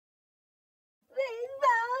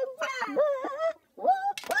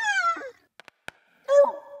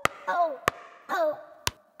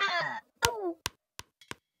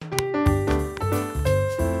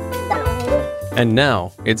And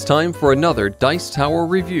now, it's time for another Dice Tower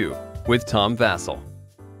review with Tom Vasel.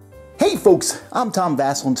 Hey folks, I'm Tom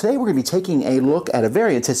Vasel, and today we're going to be taking a look at a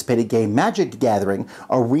very anticipated game, Magic the Gathering,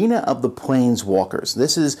 Arena of the Planeswalkers.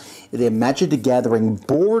 This is the Magic the Gathering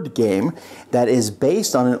board game that is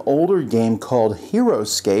based on an older game called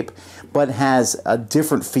Heroscape, but has a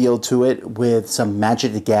different feel to it with some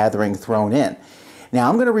Magic the Gathering thrown in. Now,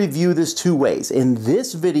 I'm going to review this two ways. In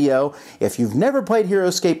this video, if you've never played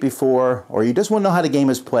Heroscape before, or you just want to know how the game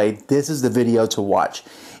is played, this is the video to watch.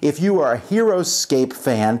 If you are a Heroscape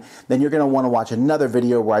fan, then you're going to want to watch another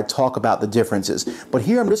video where I talk about the differences. But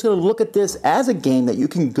here, I'm just going to look at this as a game that you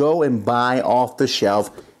can go and buy off the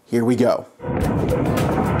shelf. Here we go.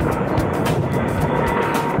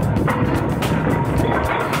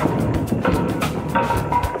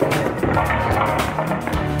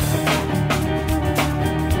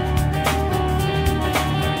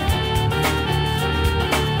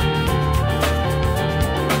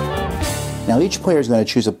 Now each player is going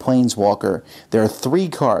to choose a Planeswalker. There are 3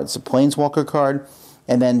 cards, a Planeswalker card,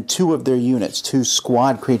 and then 2 of their units, 2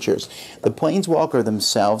 squad creatures. The Planeswalker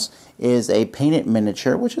themselves is a painted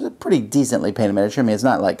miniature, which is a pretty decently painted miniature. I mean, it's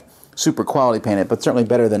not like super quality painted, but certainly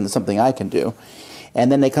better than something I can do.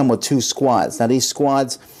 And then they come with 2 squads. Now these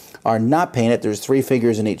squads are not painted. There's 3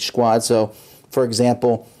 figures in each squad. So, for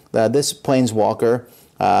example, this Planeswalker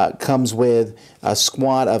comes with a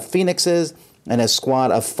squad of Phoenixes and a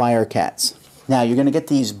squad of Firecats. Now, you're going to get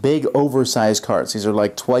these big oversized cards. These are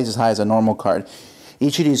like twice as high as a normal card.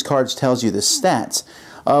 Each of these cards tells you the stats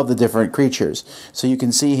of the different creatures. So you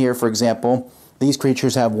can see here, for example, these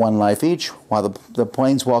creatures have 1 life each, while the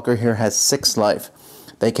Planeswalker here has 6 life.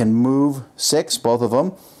 They can move 6, both of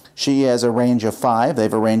them. She has a range of 5. They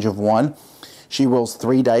have a range of 1. She rolls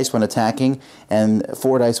 3 dice when attacking and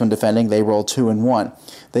 4 dice when defending. They roll 2 and 1.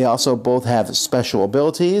 They also both have special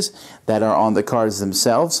abilities that are on the cards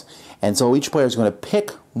themselves. And so each player is going to pick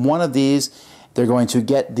one of these. They're going to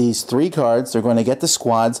get these 3 cards. They're going to get the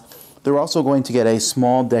squads. They're also going to get a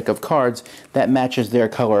small deck of cards that matches their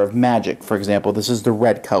color of magic. For example, this is the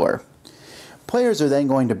red color. Players are then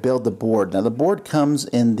going to build the board. Now the board comes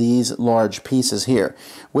in these large pieces here,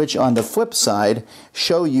 which on the flip side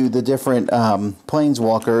show you the different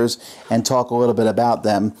Planeswalkers and talk a little bit about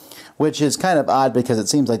them, which is kind of odd because it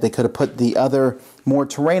seems like they could have put the other more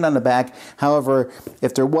terrain on the back. However,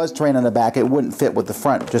 if there was terrain on the back, it wouldn't fit with the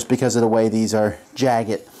front just because of the way these are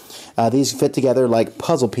jagged. These fit together like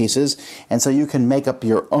puzzle pieces, and so you can make up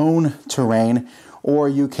your own terrain, or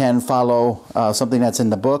you can follow something that's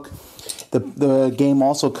in the book. The game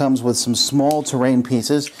also comes with some small terrain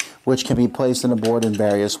pieces which can be placed on the board in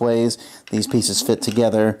various ways. These pieces fit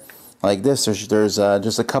together like this. There's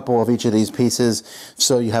just a couple of each of these pieces,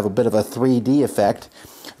 so you have a bit of a 3D effect.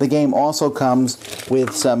 The game also comes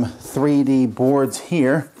with some 3D boards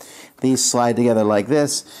here. These slide together like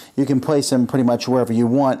this. You can place them pretty much wherever you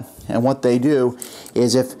want, and what they do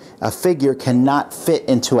is if a figure cannot fit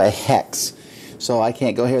into a hex, so I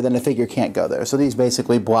can't go here, then the figure can't go there. So these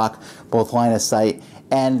basically block both line of sight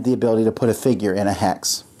and the ability to put a figure in a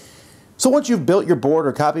hex. So once you've built your board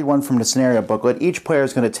or copied one from the scenario booklet, each player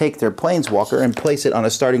is going to take their Planeswalker and place it on a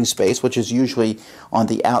starting space, which is usually on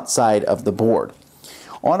the outside of the board.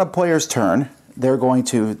 On a player's turn, you're going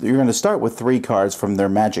to start with 3 cards from their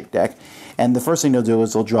Magic deck, and the first thing they'll do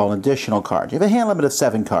is they'll draw an additional card. You have a hand limit of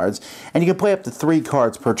 7 cards, and you can play up to 3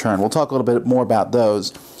 cards per turn. We'll talk a little bit more about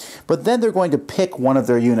those. But then they're going to pick one of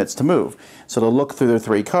their units to move. So they'll look through their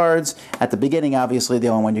 3 cards. At the beginning, obviously, the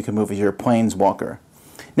only one you can move is your Planeswalker.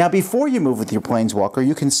 Now, before you move with your Planeswalker,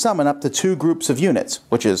 you can summon up to 2 groups of units,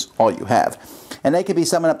 which is all you have. And they can be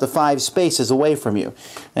summoned up to 5 spaces away from you.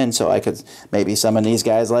 And so I could maybe summon these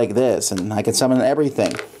guys like this, and I could summon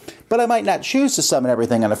everything. But I might not choose to summon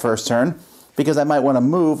everything on the first turn, because I might want to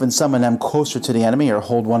move and summon them closer to the enemy, or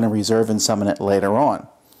hold one in reserve and summon it later on.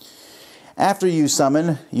 After you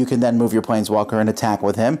summon, you can then move your Planeswalker and attack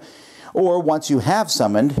with him. Or once you have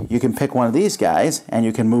summoned, you can pick one of these guys, and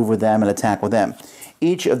you can move with them and attack with them.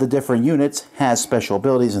 Each of the different units has special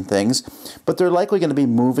abilities and things, but they're likely going to be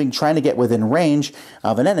moving, trying to get within range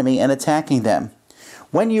of an enemy and attacking them.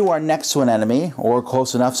 When you are next to an enemy, or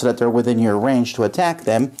close enough so that they're within your range to attack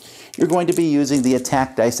them, you're going to be using the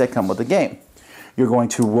attack dice that come with the game. You're going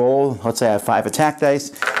to roll, let's say I have 5 attack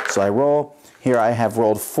dice, so I roll. Here I have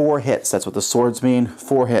rolled 4 hits. That's what the swords mean,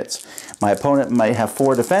 4 hits. My opponent might have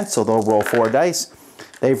 4 defense, so they'll roll 4 dice.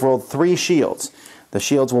 They've rolled 3 shields. The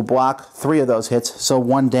shields will block 3 of those hits, so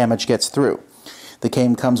 1 damage gets through. The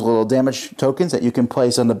game comes with little damage tokens that you can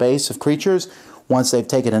place on the base of creatures. Once they've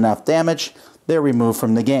taken enough damage, they're removed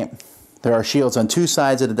from the game. There are shields on 2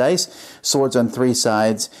 sides of the dice, swords on 3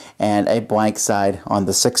 sides, and a blank side on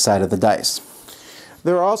the 6th side of the dice.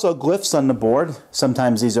 There are also glyphs on the board.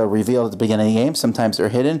 Sometimes these are revealed at the beginning of the game, sometimes they're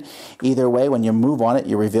hidden. Either way, when you move on it,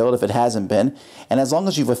 you reveal it if it hasn't been. And as long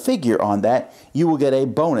as you have a figure on that, you will get a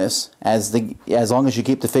bonus as long as you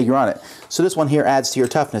keep the figure on it. So this one here adds to your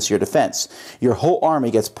toughness, your defense. Your whole army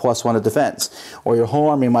gets +1 to defense, or your whole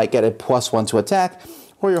army might get a +1 to attack,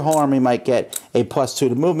 or your whole army might get a +2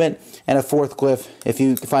 to movement, and a 4th glyph. If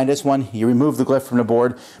you find this one, you remove the glyph from the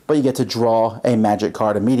board, but you get to draw a magic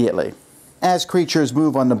card immediately. As creatures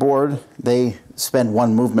move on the board, they spend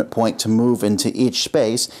 1 movement point to move into each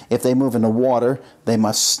space. If they move into water, they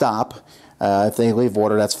must stop. If they leave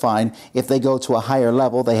water, that's fine. If they go to a higher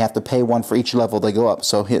level, they have to pay 1 for each level they go up.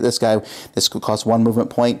 So here, this could cost 1 movement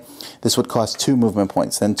point. This would cost 2 movement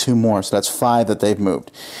points, then 2 more. So that's 5 that they've moved.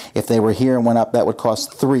 If they were here and went up, that would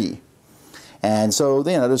cost 3. And so,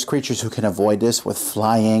 you know, there's creatures who can avoid this with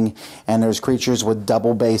flying, and there's creatures with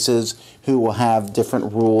double bases who will have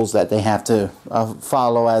different rules that they have to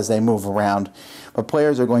follow as they move around. But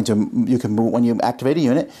players are going to, you can move, when you activate a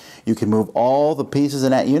unit, you can move all the pieces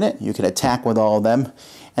in that unit, you can attack with all of them,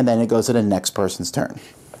 and then it goes to the next person's turn.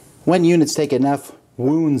 When units take enough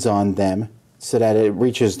wounds on them, so that it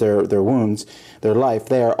reaches their wounds, their life,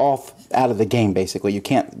 they are off out of the game, basically. You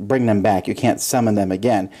can't bring them back. You can't summon them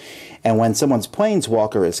again. And when someone's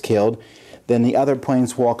Planeswalker is killed, then the other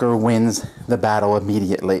Planeswalker wins the battle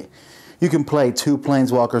immediately. You can play 2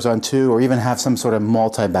 Planeswalkers on 2, or even have some sort of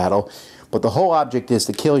multi-battle, but the whole object is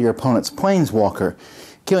to kill your opponent's Planeswalker.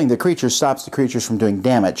 Killing the creature stops the creatures from doing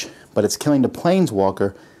damage, but it's killing the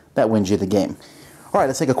Planeswalker that wins you the game. Alright,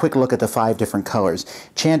 let's take a quick look at the 5 different colors.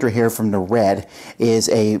 Chandra here from the red is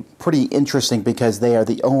a pretty interesting because they are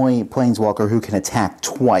the only Planeswalker who can attack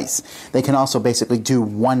twice. They can also basically do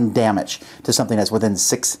 1 damage to something that's within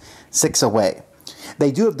 6 away.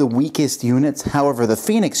 They do have the weakest units, however the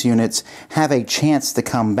Phoenix units have a chance to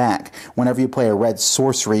come back. Whenever you play a red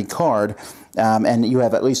sorcery card, and you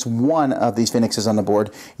have at least 1 of these Phoenixes on the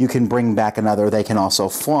board, you can bring back another. They can also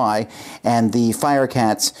fly. And the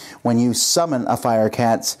Firecats, when you summon a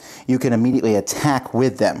Firecats, you can immediately attack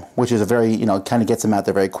with them, which is a very, kind of gets them out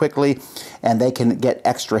there very quickly, and they can get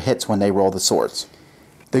extra hits when they roll the swords.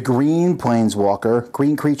 The green Planeswalker,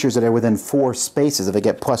 green creatures that are within 4 spaces, if they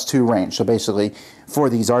get +2 range, so basically for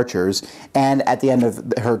these archers, and at the end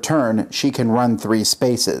of her turn, she can run 3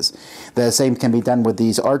 spaces. The same can be done with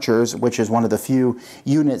these archers, which is one of the few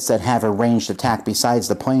units that have a ranged attack besides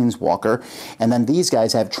the Planeswalker, and then these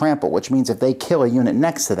guys have trample, which means if they kill a unit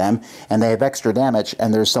next to them, and they have extra damage,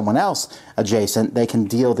 and there's someone else adjacent, they can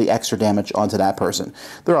deal the extra damage onto that person.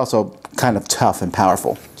 They're also kind of tough and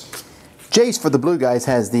powerful. Jace for the blue guys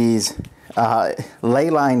has these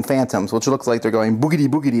leyline phantoms, which looks like they're going boogity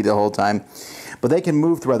boogity the whole time. But they can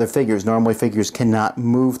move through other figures. Normally figures cannot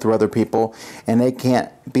move through other people, and they can't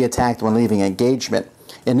be attacked when leaving engagement.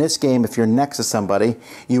 In this game, if you're next to somebody,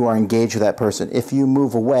 you are engaged with that person. If you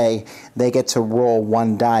move away, they get to roll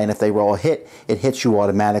 1 die, and if they roll a hit, it hits you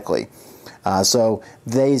automatically. So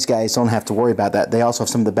these guys don't have to worry about that. They also have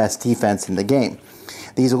some of the best defense in the game.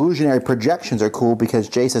 These illusionary projections are cool because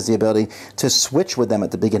Jace has the ability to switch with them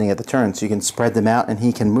at the beginning of the turn, so you can spread them out and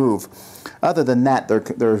he can move. Other than that,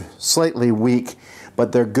 they're slightly weak,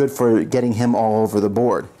 but they're good for getting him all over the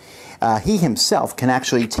board. He himself can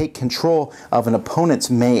actually take control of an opponent's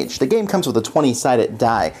mage. The game comes with a 20-sided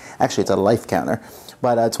die. Actually, it's a life counter.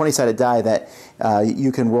 But a 20-sided die that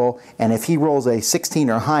you can roll, and if he rolls a 16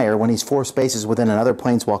 or higher when he's 4 spaces within another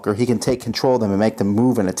Planeswalker, he can take control of them and make them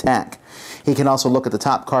move and attack. He can also look at the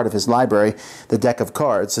top card of his library, the deck of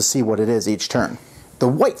cards, to see what it is each turn. The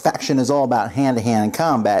white faction is all about hand-to-hand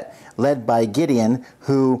combat, led by Gideon,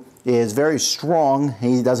 who is very strong.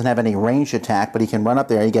 He doesn't have any ranged attack, but he can run up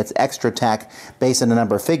there. He gets extra attack based on the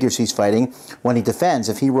number of figures he's fighting. When he defends,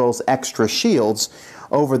 if he rolls extra shields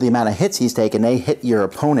over the amount of hits he's taken, they hit your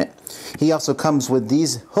opponent. He also comes with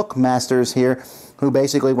these hook masters here, who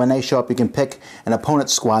basically, when they show up, you can pick an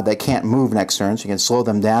opponent's squad that can't move next turn, so you can slow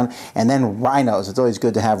them down. And then rhinos. It's always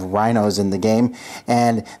good to have rhinos in the game.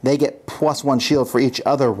 And they get +1 shield for each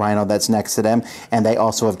other rhino that's next to them, and they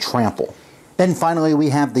also have trample. Then finally, we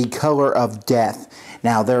have the color of death.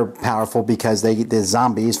 Now, they're powerful because the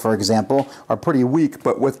zombies, for example, are pretty weak,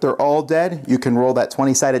 but if they're all dead, you can roll that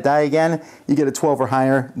 20-sided die again. You get a 12 or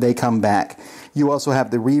higher, they come back. You also have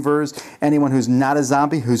the Reavers. Anyone who's not a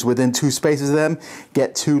zombie, who's within 2 spaces of them,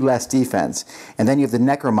 get 2 less defense. And then you have the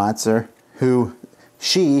Necromancer, who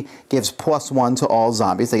She gives +1 to all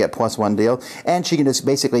zombies. They get +1 deal. And she can just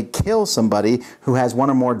basically kill somebody who has 1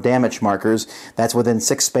 or more damage markers that's within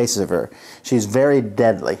 6 spaces of her. She's very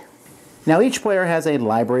deadly. Now each player has a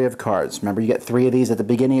library of cards. Remember, you get 3 of these at the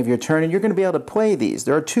beginning of your turn, and you're going to be able to play these.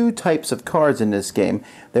 There are 2 types of cards in this game.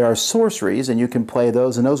 There are sorceries, and you can play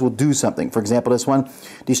those, and those will do something. For example, this one,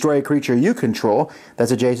 destroy a creature you control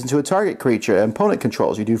that's adjacent to a target creature an opponent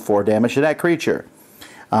controls. You do 4 damage to that creature.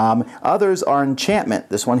 Others are enchantment.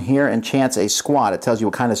 This one here enchants a squad. It tells you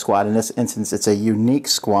what kind of squad. In this instance, it's a unique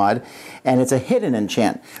squad, and it's a hidden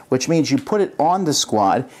enchant, which means you put it on the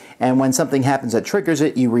squad, and when something happens that triggers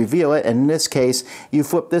it, you reveal it, and in this case, you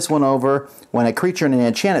flip this one over. When a creature in an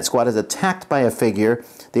enchanted squad is attacked by a figure,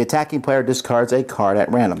 the attacking player discards a card at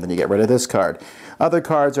random. Then you get rid of this card. Other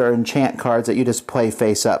cards are enchant cards that you just play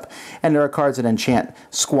face up. And there are cards that enchant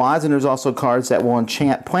squads, and there's also cards that will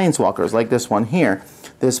enchant planeswalkers, like this one here.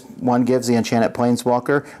 This one gives the enchanted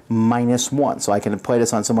planeswalker -1. So I can play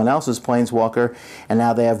this on someone else's planeswalker, and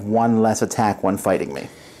now they have 1 less attack when fighting me.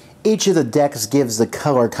 Each of the decks gives the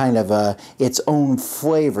color kind of its own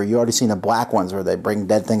flavor. You already seen the black ones where they bring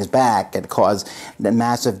dead things back and cause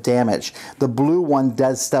massive damage. The blue one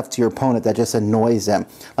does stuff to your opponent that just annoys them.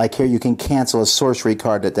 Like here, you can cancel a sorcery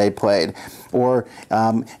card that they played. Or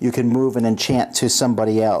you can move an enchant to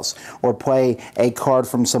somebody else. Or play a card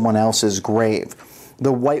from someone else's grave.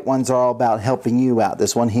 The white ones are all about helping you out.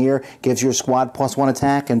 This one here gives your squad +1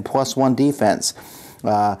 attack and +1 defense.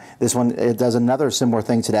 This one, it does another similar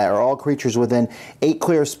thing to that. Or all creatures within 8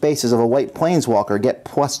 clear spaces of a white planeswalker get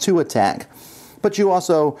 +2 attack. But you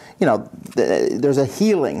also, you know, there's a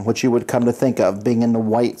healing, which you would come to think of being in the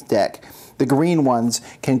white deck. The green ones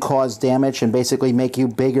can cause damage and basically make you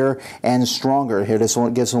bigger and stronger. Here, this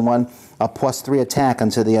one gives someone a +3 attack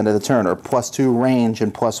until the end of the turn, or +2 range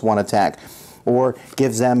and +1 attack. Or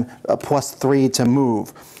gives them a +3 to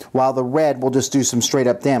move. While the red will just do some straight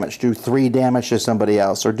up damage, do 3 damage to somebody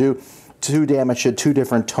else, or do 2 damage to 2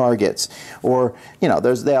 different targets. Or, you know,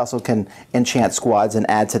 they also can enchant squads and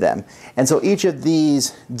add to them. And so each of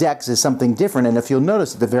these decks is something different, and if you'll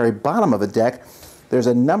notice at the very bottom of a deck, there's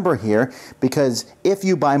a number here, because if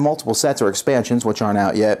you buy multiple sets or expansions, which aren't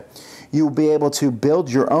out yet, you'll be able to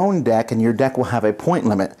build your own deck, and your deck will have a point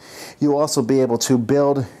limit. You'll also be able to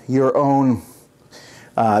build your own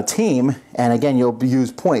team, and again, you'll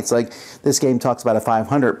use points. Like this game talks about a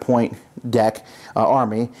 500-point deck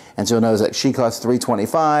army, and so you'll notice that she costs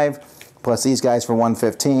 325, plus these guys for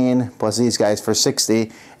 115, plus these guys for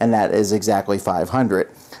 60, and that is exactly 500.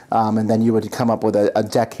 And then you would come up with a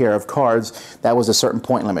deck here of cards that was a certain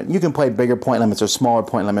point limit. You can play bigger point limits or smaller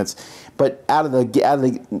point limits, but out of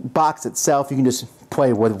the box itself, you can just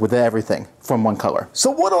play with everything from one color.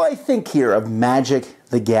 So what do I think here of Magic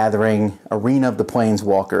the Gathering Arena of the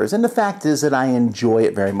Planeswalkers? And the fact is that I enjoy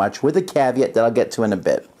it very much, with a caveat that I'll get to in a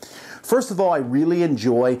bit. First of all, I really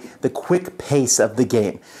enjoy the quick pace of the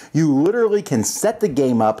game. You literally can set the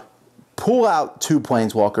game up, pull out 2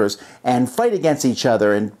 planeswalkers, and fight against each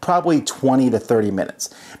other in probably 20 to 30 minutes.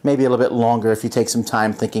 Maybe a little bit longer if you take some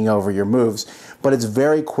time thinking over your moves. But it's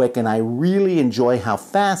very quick, and I really enjoy how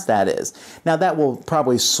fast that is. Now, that will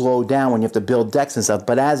probably slow down when you have to build decks and stuff,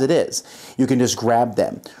 but as it is, you can just grab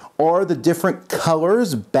them. Are the different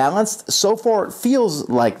colors balanced? So far, it feels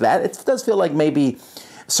like that. It does feel like maybe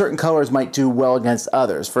certain colors might do well against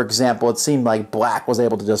others. For example, it seemed like black was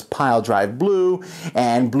able to just pile drive blue,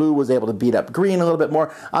 and blue was able to beat up green a little bit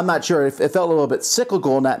more. I'm not sure. It felt a little bit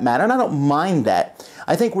cyclical in that matter, and I don't mind that.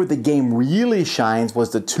 I think where the game really shines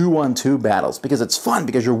was the 2-on-2 battles, because it's fun,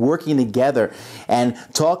 because you're working together and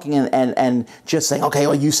talking and just saying, okay,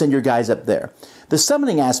 well, you send your guys up there. The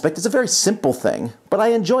summoning aspect is a very simple thing, but I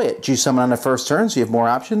enjoy it. Do you summon on the first turn so you have more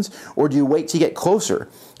options, or do you wait till you get closer?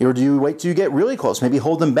 Or do you wait till you get really close, maybe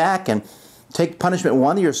hold them back and take punishment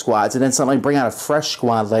one of your squads and then suddenly bring out a fresh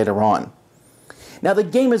squad later on? Now, the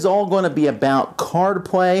game is all going to be about card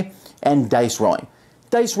play and dice rolling.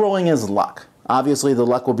 Dice rolling is luck. Obviously, the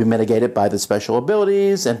luck will be mitigated by the special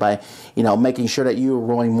abilities and by, making sure that you are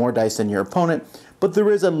rolling more dice than your opponent. But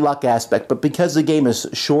there is a luck aspect. But because the game is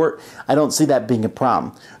short, I don't see that being a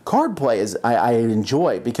problem. Card play is I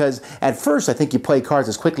enjoy, because at first I think you play cards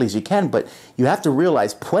as quickly as you can, but you have to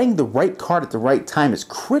realize playing the right card at the right time is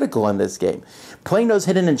critical in this game. Playing those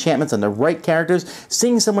hidden enchantments on the right characters,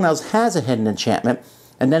 seeing someone else has a hidden enchantment,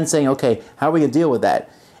 and then saying, okay, how are we going to deal with that,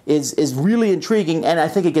 is really intriguing, and I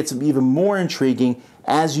think it gets even more intriguing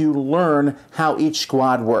as you learn how each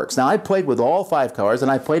squad works. Now, I played with all 5 colors,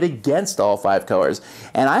 and I played against all 5 colors,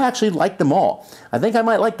 and I actually liked them all. I think I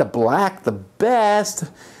might like the black the best,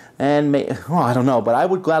 and I don't know, but I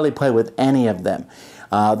would gladly play with any of them.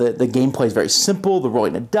 The gameplay is very simple. The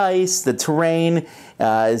rolling of dice, the terrain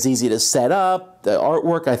is easy to set up. The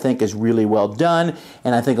artwork, I think, is really well done,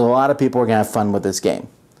 and I think a lot of people are going to have fun with this game.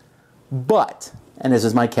 But, and this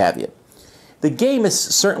is my caveat, the game is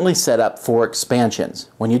certainly set up for expansions.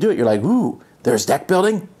 When you do it, you're like, ooh, there's deck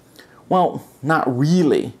building? Well, not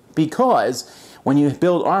really, because when you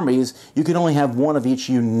build armies, you can only have one of each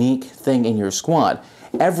unique thing in your squad.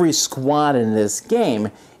 Every squad in this game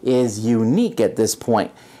is unique at this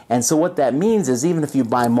point. And so what that means is even if you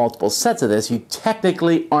buy multiple sets of this, you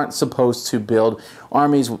technically aren't supposed to build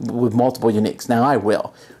armies with multiple uniques. Now I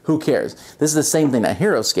will. Who cares? This is the same thing that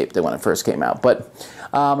Heroscape did when it first came out. But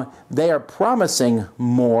they are promising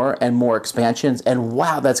more and more expansions, and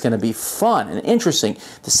wow, that's going to be fun and interesting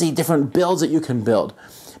to see different builds that you can build.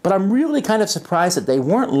 But I'm really kind of surprised that they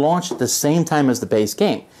weren't launched at the same time as the base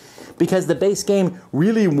game, because the base game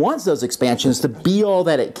really wants those expansions to be all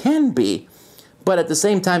that it can be. But at the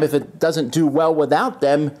same time, if it doesn't do well without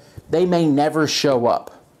them, they may never show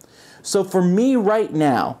up. So for me right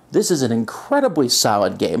now, this is an incredibly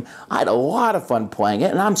solid game. I had a lot of fun playing it,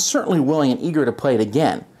 and I'm certainly willing and eager to play it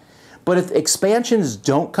again. But if expansions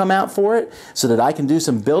don't come out for it so that I can do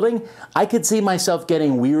some building, I could see myself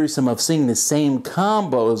getting wearisome of seeing the same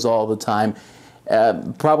combos all the time,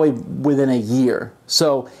 probably within a year.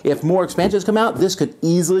 So if more expansions come out, this could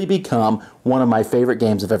easily become one of my favorite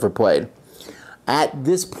games I've ever played. At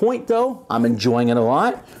this point, though, I'm enjoying it a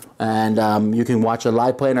lot. And you can watch a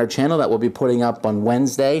live play on our channel that we'll be putting up on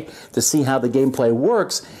Wednesday to see how the gameplay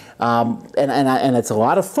works. And it's a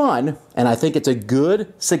lot of fun, and I think it's a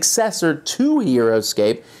good successor to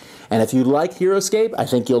Heroscape. And if you like Heroscape, I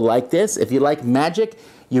think you'll like this. If you like Magic,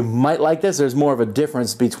 you might like this. There's more of a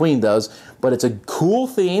difference between those, but it's a cool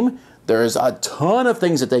theme. There's a ton of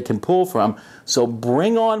things that they can pull from. So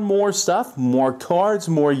bring on more stuff, more cards,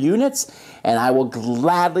 more units, and I will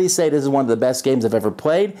gladly say this is one of the best games I've ever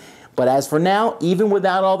played. But as for now, even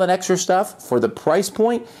without all that extra stuff, for the price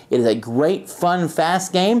point, it is a great, fun,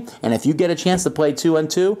 fast game. And if you get a chance to play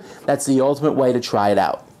 2-on-2, that's the ultimate way to try it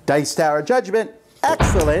out. Dice Tower Judgment,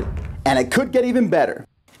 excellent, and it could get even better.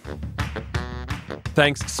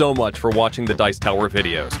 Thanks so much for watching the Dice Tower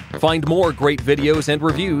videos. Find more great videos and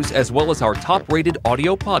reviews, as well as our top-rated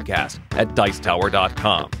audio podcast at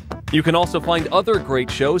Dicetower.com. You can also find other great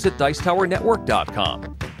shows at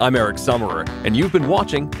Dicetowernetwork.com. I'm Eric Summerer, and you've been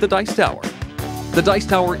watching The Dice Tower. The Dice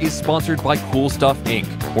Tower is sponsored by Cool Stuff Inc.,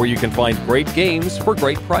 where you can find great games for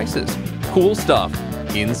great prices. Cool stuff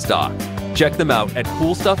in stock. Check them out at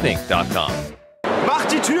CoolStuffInc.com. Mach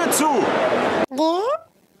die Tür zu!